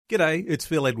G'day, it's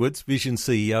Phil Edwards, Vision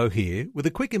CEO here, with a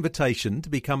quick invitation to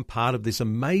become part of this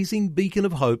amazing beacon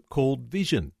of hope called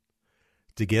Vision.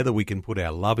 Together we can put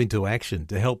our love into action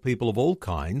to help people of all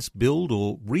kinds build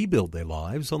or rebuild their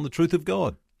lives on the truth of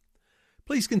God.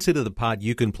 Please consider the part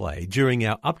you can play during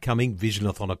our upcoming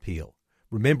Visionathon appeal,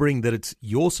 remembering that it's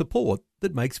your support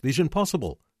that makes Vision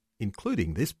possible,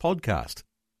 including this podcast.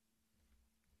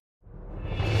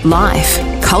 Life,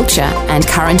 culture and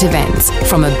current events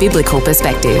from a biblical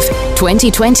perspective.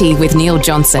 2020 with Neil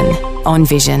Johnson on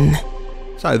Vision.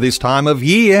 So this time of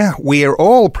year, we're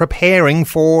all preparing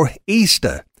for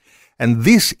Easter. And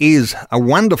this is a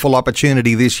wonderful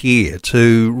opportunity this year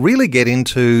to really get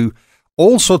into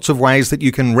all sorts of ways that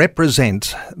you can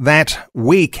represent that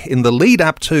week in the lead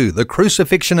up to the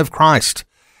crucifixion of Christ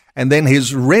and then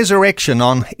his resurrection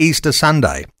on Easter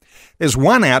Sunday. There's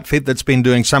one outfit that's been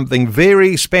doing something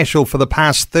very special for the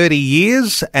past 30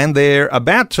 years, and they're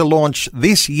about to launch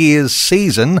this year's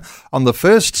season on the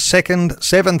 1st, 2nd,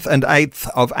 7th and 8th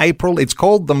of April. It's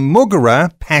called the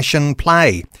Moogerah Passion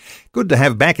Play. Good to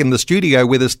have back in the studio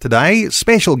with us today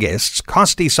special guests,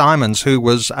 Kosti Simons, who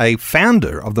was a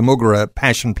founder of the Moogerah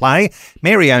Passion Play,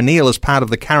 Mary O'Neill is part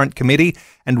of the current committee,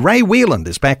 and Ray Wieland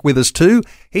is back with us too.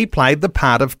 He played the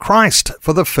part of Christ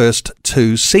for the first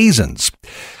two seasons.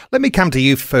 Let me come to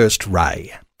you first,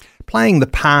 Ray. Playing the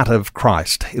part of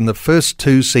Christ in the first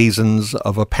two seasons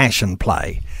of a passion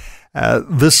play,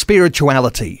 the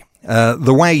spirituality,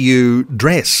 the way you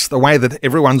dress, the way that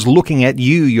everyone's looking at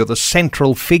you, you're the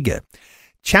central figure,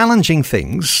 challenging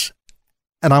things.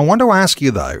 And I want to ask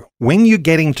you, though, when you're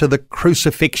getting to the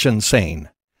crucifixion scene,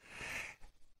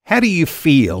 how do you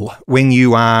feel when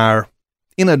you are,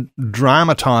 in a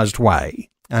dramatised way,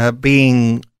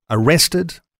 being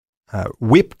arrested,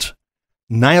 whipped,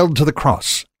 nailed to the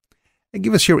cross?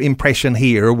 Give us your impression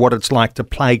here of what it's like to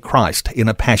play Christ in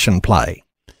a passion play.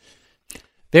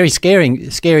 Very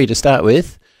scary to start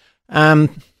with.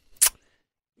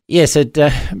 Yes, it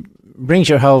brings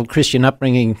your whole Christian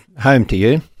upbringing home to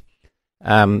you.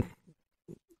 I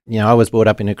was brought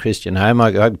up in a Christian home.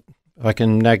 I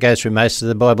can go through most of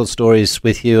the Bible stories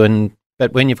with you,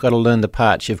 but when you've got to learn the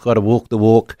parts, you've got to walk the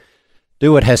walk,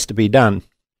 do what has to be done.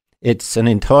 It's an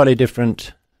entirely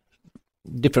different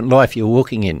life you're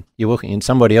walking in. You're walking in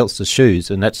somebody else's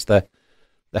shoes, and that's the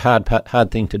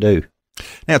hard thing to do.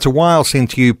 Now, it's a while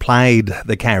since you played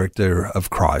the character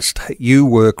of Christ. You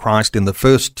were Christ in the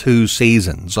first two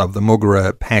seasons of the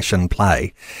Moogerah Passion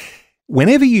Play.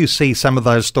 Whenever you see some of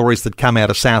those stories that come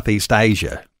out of Southeast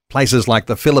Asia, places like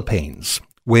the Philippines,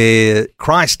 where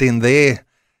Christ in their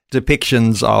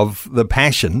depictions of the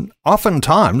Passion,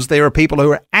 oftentimes there are people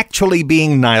who are actually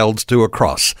being nailed to a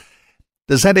cross.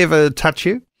 Does that ever touch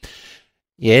you?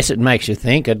 Yes, it makes you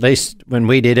think. At least when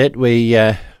we did it,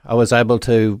 I was able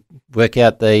to work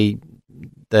out the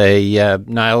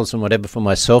nails and whatever for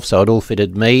myself, so it all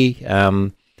fitted me.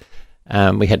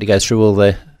 We had to go through all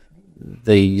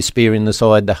the spear in the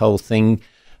side, the whole thing.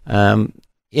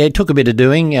 It took a bit of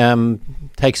doing.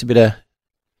 Takes a bit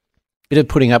of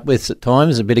putting up with at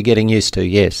times, a bit of getting used to,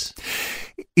 yes.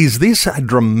 Is this a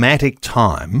dramatic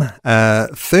time?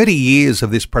 30 years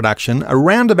of this production,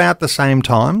 around about the same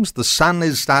times, the sun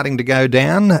is starting to go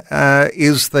down.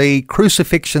 Is the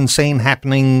crucifixion scene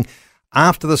happening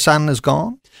after the sun is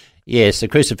gone? Yes, the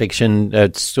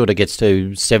crucifixion sort of gets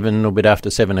to 7 or a bit after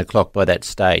 7 o'clock by that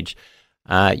stage.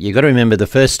 You've got to remember the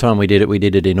first time we did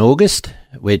it in August,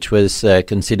 which was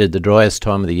considered the driest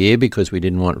time of the year because we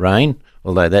didn't want rain,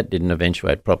 although that didn't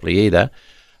eventuate properly either.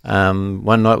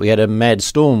 One night we had a mad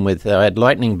storm I had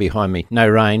lightning behind me. No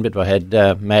rain, but I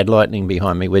had mad lightning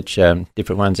behind me, which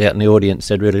different ones out in the audience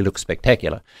said really looked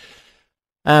spectacular.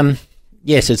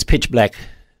 Yes, it's pitch black.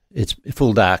 It's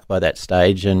full dark by that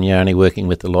stage, and you're only working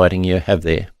with the lighting you have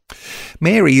there.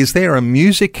 Mary, is there a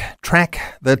music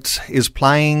track that is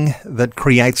playing that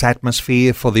creates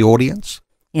atmosphere for the audience?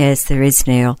 Yes, there is,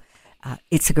 Neil.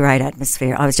 It's a great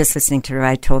atmosphere. I was just listening to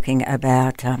Ray talking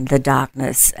about the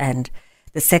darkness, and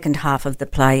the second half of the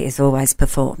play is always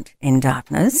performed in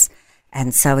darkness,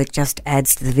 and so it just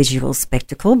adds to the visual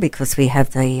spectacle because we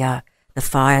have the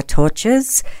fire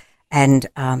torches, and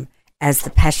as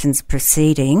the Passion's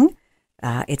proceeding,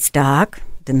 it's dark.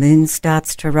 The moon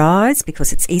starts to rise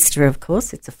because it's Easter, of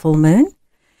course. It's a full moon.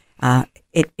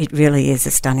 It really is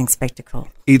a stunning spectacle.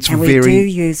 We do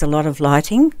use a lot of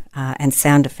lighting and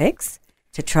sound effects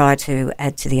to try to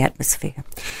add to the atmosphere.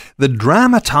 The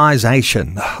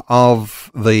dramatisation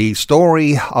of the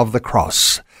story of the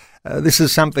cross. This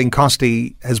is something,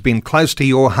 Kosti, has been close to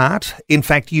your heart. In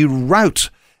fact, you wrote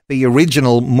the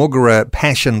original Moogerah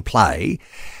Passion play.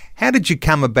 How did you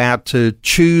come about to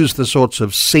choose the sorts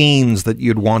of scenes that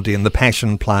you'd want in the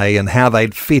Passion Play and how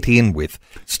they'd fit in with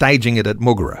staging it at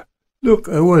Moogerah? Look,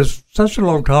 it was such a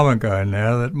long time ago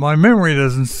now that my memory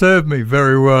doesn't serve me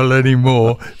very well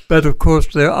anymore. But of course,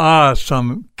 there are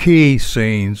some key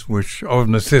scenes which of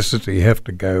necessity have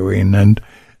to go in. And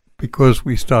because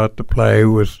we start the play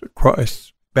with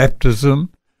Christ's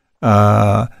baptism,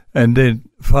 and then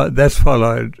that's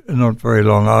followed not very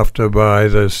long after by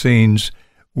the scenes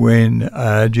when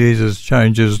Jesus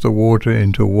changes the water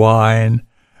into wine.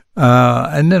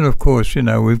 And then, of course,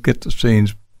 we've got the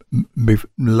scenes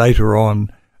later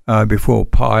on, before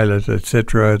Pilate,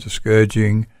 etc., the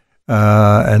scourging,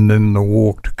 and then the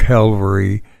walk to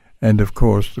Calvary, and of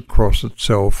course the cross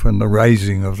itself and the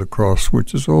raising of the cross,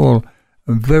 which is all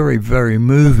a very, very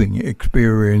moving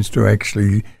experience to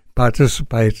actually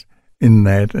participate in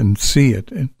that and see it.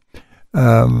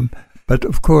 But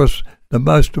of course, the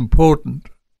most important,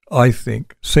 I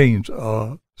think, scenes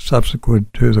are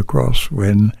subsequent to the cross,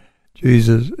 when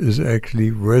Jesus is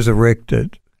actually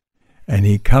resurrected and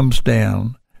he comes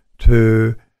down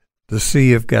to the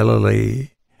Sea of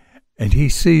Galilee and he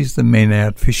sees the men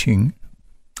out fishing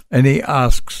and he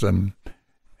asks them,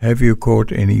 "Have you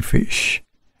caught any fish?"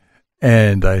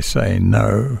 And they say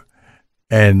no.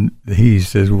 And he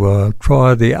says, "Well,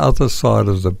 try the other side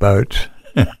of the boat."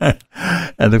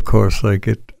 And of course they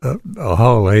get a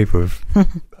whole heap of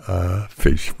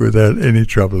fish without any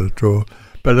trouble at all.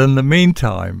 But in the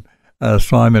meantime,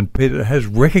 Simon Peter has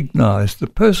recognized the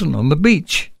person on the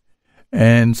beach.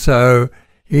 And so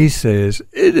he says,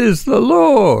 "It is the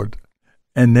Lord."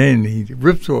 And then he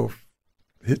rips off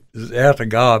his outer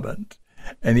garment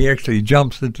and he actually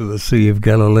jumps into the Sea of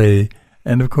Galilee.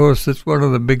 And of course, it's one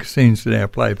of the big scenes in our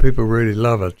play. People really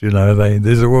love it.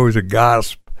 There's always a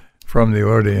gasp from the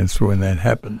audience when that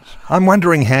happens. I'm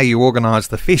wondering how you organise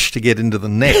the fish to get into the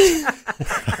net.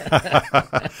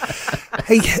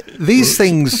 Hey, these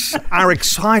things are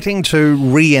exciting to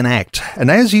reenact. And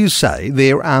as you say,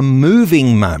 there are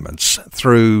moving moments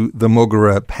through the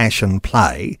Moogerah Passion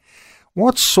Play.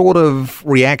 What sort of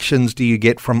reactions do you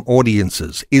get from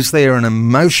audiences? Is there an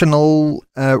emotional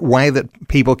way that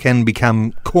people can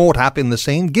become caught up in the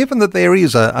scene, given that there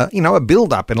is a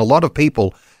build-up in a lot of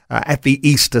people at the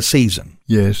Easter season?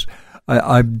 Yes,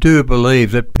 I do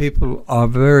believe that people are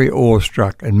very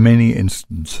awestruck in many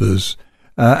instances.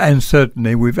 And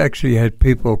certainly we've actually had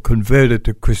people converted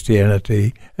to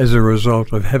Christianity as a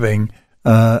result of having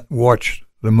watched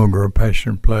the Moogerah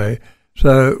Passion Play.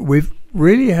 So we've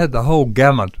really had the whole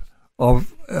gamut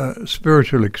of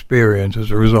spiritual experience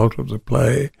as a result of the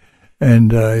play.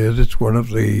 And it's one of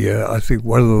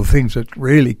the things that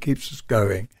really keeps us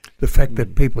going, the fact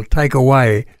that people take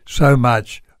away so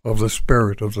much of the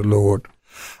Spirit of the Lord.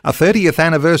 Our 30th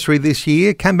anniversary this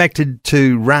year. Come back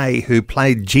to Ray, who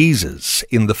played Jesus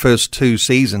in the first two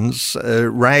seasons.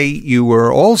 Ray, you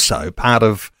were also part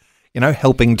of,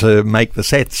 helping to make the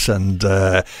sets and,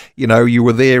 you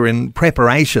were there in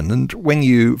preparation. And when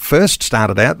you first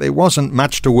started out, there wasn't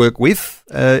much to work with.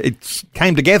 It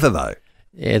came together, though.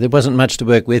 Yeah, there wasn't much to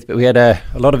work with, but we had a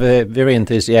lot of very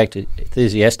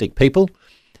enthusiastic people.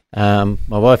 My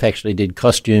wife actually did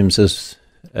costumes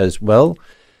as well.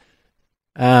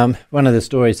 One of the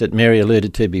stories that Mary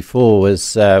alluded to before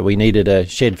was we needed a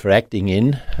shed for acting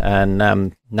in, and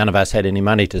none of us had any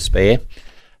money to spare.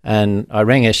 And I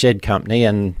rang a shed company,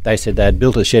 and they said they had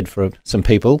built a shed for some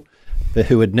people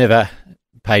who had never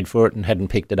paid for it and hadn't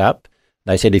picked it up.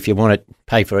 They said, "If you want it,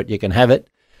 pay for it, you can have it."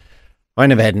 I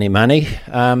never had any money.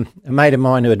 A mate of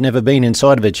mine who had never been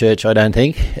inside of a church, I don't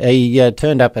think, he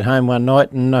turned up at home one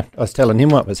night, and I was telling him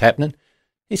what was happening.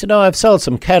 He said, "Oh, I've sold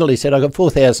some cattle." He said, "I got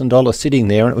 $4,000 sitting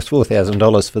there," and it was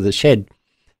 $4,000 for the shed.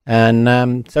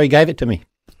 And so he gave it to me.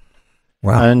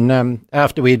 Wow. And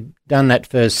after we'd done that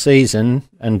first season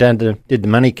and did the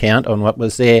money count on what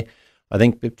was there, I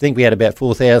think we had about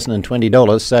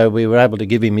 $4,020, so we were able to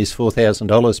give him his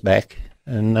 $4,000 back.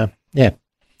 And, yeah.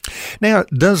 Now,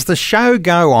 does the show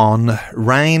go on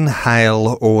rain,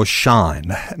 hail or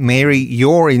shine? Mary,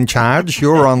 you're in charge.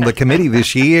 You're on the committee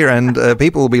this year, and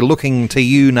people will be looking to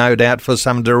you, no doubt, for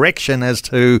some direction as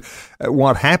to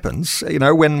what happens.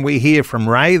 When we hear from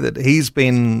Ray that he's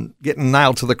been getting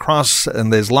nailed to the cross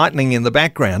and there's lightning in the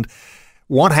background,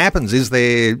 what happens? Is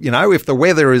there, if the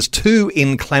weather is too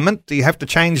inclement, do you have to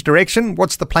change direction?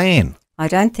 What's the plan? I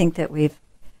don't think that we've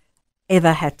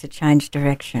ever had to change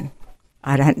direction.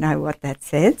 I don't know what that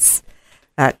says,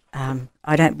 but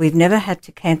we've never had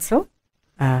to cancel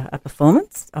a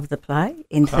performance of the play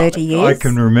in 30 years. I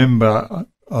can remember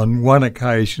on one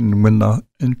occasion when the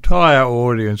entire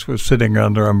audience was sitting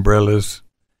under umbrellas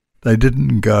They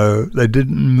didn't go. They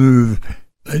didn't move.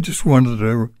 They just wanted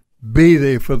to be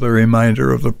there for the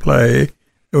remainder of the play.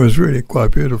 It was really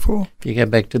quite beautiful. If you go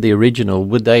back to the original,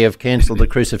 would they have cancelled the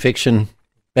crucifixion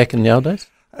back in the old days?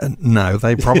 No,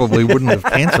 they probably wouldn't have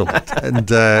cancelled it. And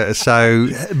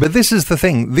but this is the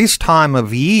thing. This time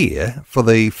of year, for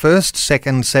the 1st,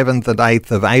 2nd, 7th and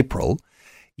 8th of April,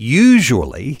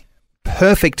 usually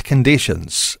perfect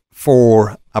conditions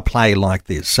for a play like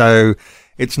this. So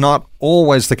it's not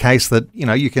always the case that,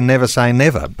 you can never say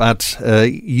never, but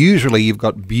usually you've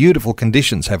got beautiful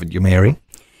conditions, haven't you, Mary?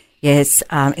 Yes,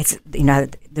 it's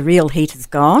the real heat is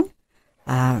gone.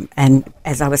 And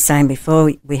as I was saying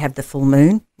before, we have the full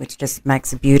moon, which just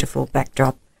makes a beautiful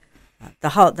backdrop. The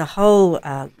whole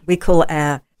we call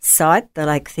our site the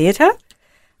Lake Theatre,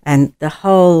 and the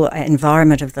whole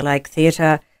environment of the Lake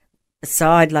Theatre,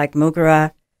 beside Lake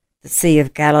Moogerah, the Sea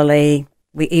of Galilee.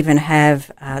 We even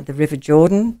have the River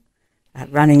Jordan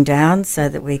running down so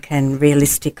that we can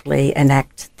realistically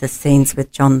enact the scenes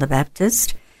with John the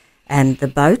Baptist, and the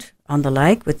boat on the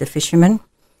lake with the fishermen.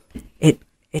 It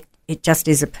just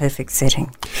is a perfect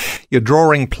setting. You're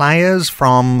drawing players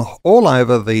from all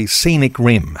over the scenic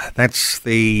rim. That's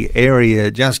the area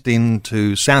just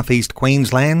into southeast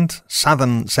Queensland,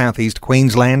 southern southeast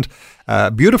Queensland,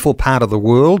 a beautiful part of the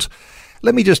world.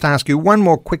 Let me just ask you one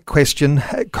more quick question.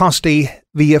 Kosti,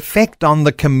 the effect on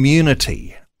the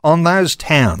community, on those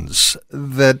towns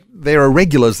that there are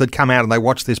regulars that come out and they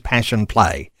watch this passion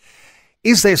play.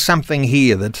 Is there something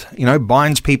here that,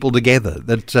 binds people together,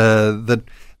 that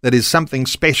is something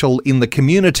special in the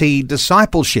community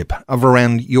discipleship of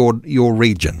around your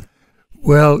region?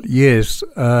 Well, yes.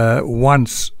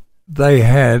 Once they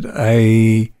had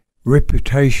a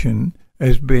reputation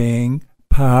as being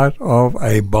part of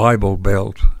a Bible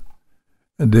Belt.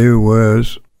 There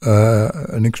was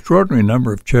an extraordinary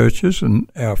number of churches in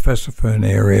our Fassifern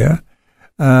area,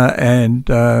 and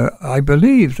I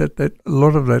believe that a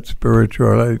lot of that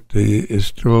spirituality is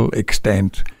still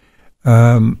extant.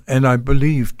 And I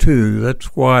believe, too,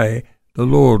 that's why the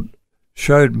Lord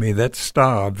showed me that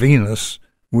star, Venus,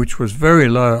 which was very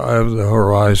low over the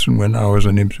horizon when I was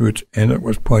in Ipswich, and it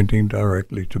was pointing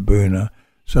directly to Boona.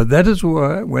 So that is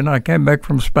why, when I came back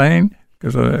from Spain,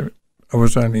 because I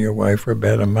was only away for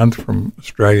about a month from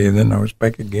Australia, then I was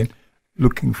back again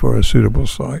looking for a suitable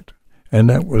site. And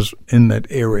that was in that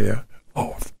area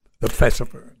of the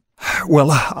Fassifern.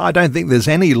 Well, I don't think there's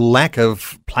any lack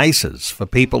of places for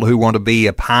people who want to be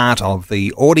a part of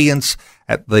the audience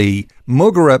at the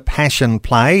Moogerah Passion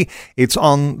Play. It's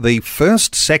on the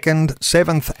 1st, 2nd,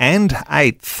 7th and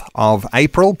 8th of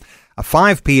April. A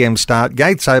 5 p.m. start,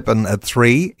 gates open at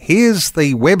 3. Here's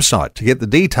the website to get the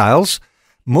details,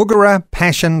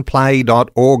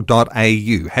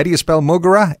 moogerahpassionplay.org.au. How do you spell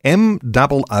Moogerah?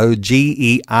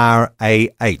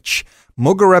 Moogerah.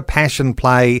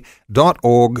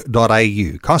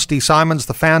 moogerahpassionplay.org.au. Kosti Simons,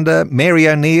 the founder, Mary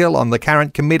O'Neill on the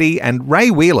current committee, and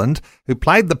Ray Wieland, who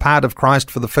played the part of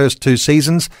Christ for the first 2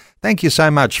 seasons. Thank you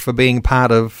so much for being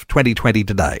part of 2020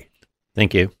 today.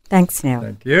 Thank you. Thanks, Neil.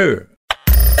 Thank you.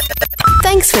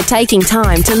 Thanks for taking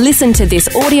time to listen to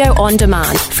this audio on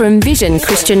demand from Vision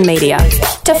Christian Media.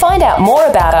 To find out more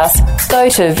about us, go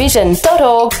to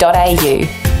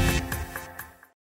vision.org.au.